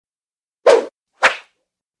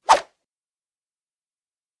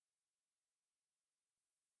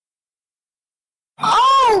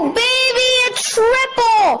Oh, baby, a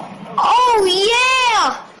triple! Oh,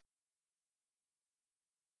 yeah!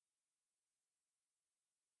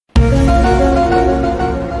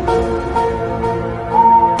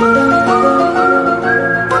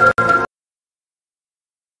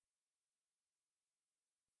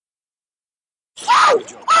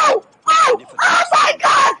 Oh my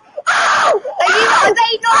God! Oh! Are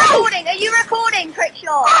they not recording? Are you recording,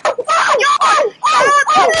 Crickshaw?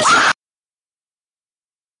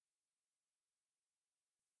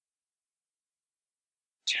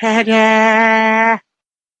 Ta-da!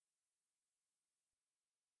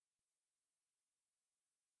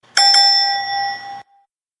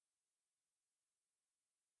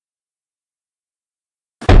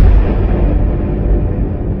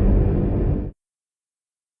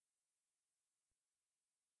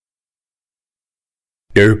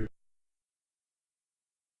 Derp.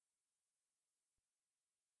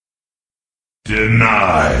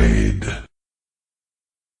 Denied.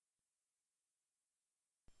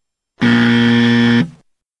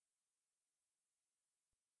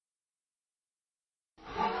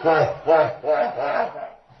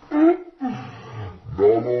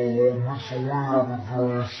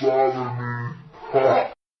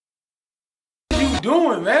 What you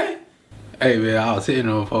doing, man? Hey man, I was hitting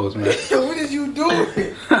on folks, man. What is you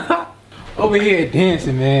doing? Over here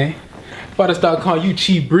dancing, man. About to start calling you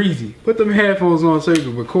Cheap Breezy. Put them headphones on so you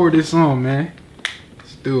can record this song, man.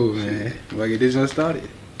 Let's do it, man. We'll get this one started.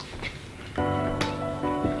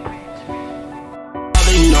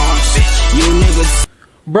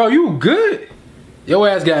 Bro, you good? Your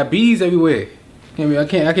ass got bees everywhere. I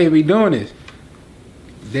can't be doing this.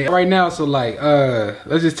 Right now, so like,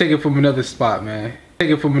 let's just take it from another spot, man.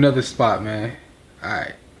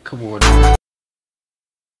 Alright, come on.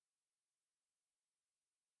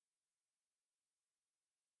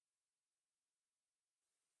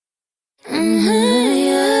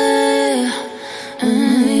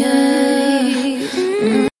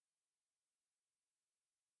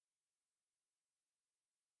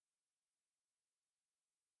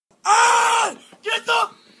 Ah! Get the...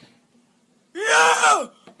 Yeah!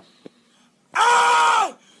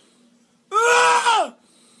 Ah! Ah!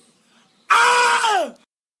 Ah!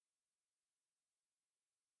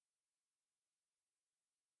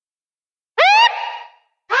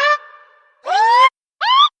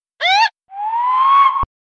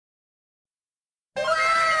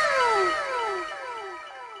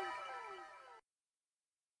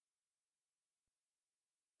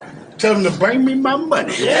 Tell them to bring me my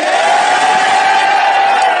money. Yeah!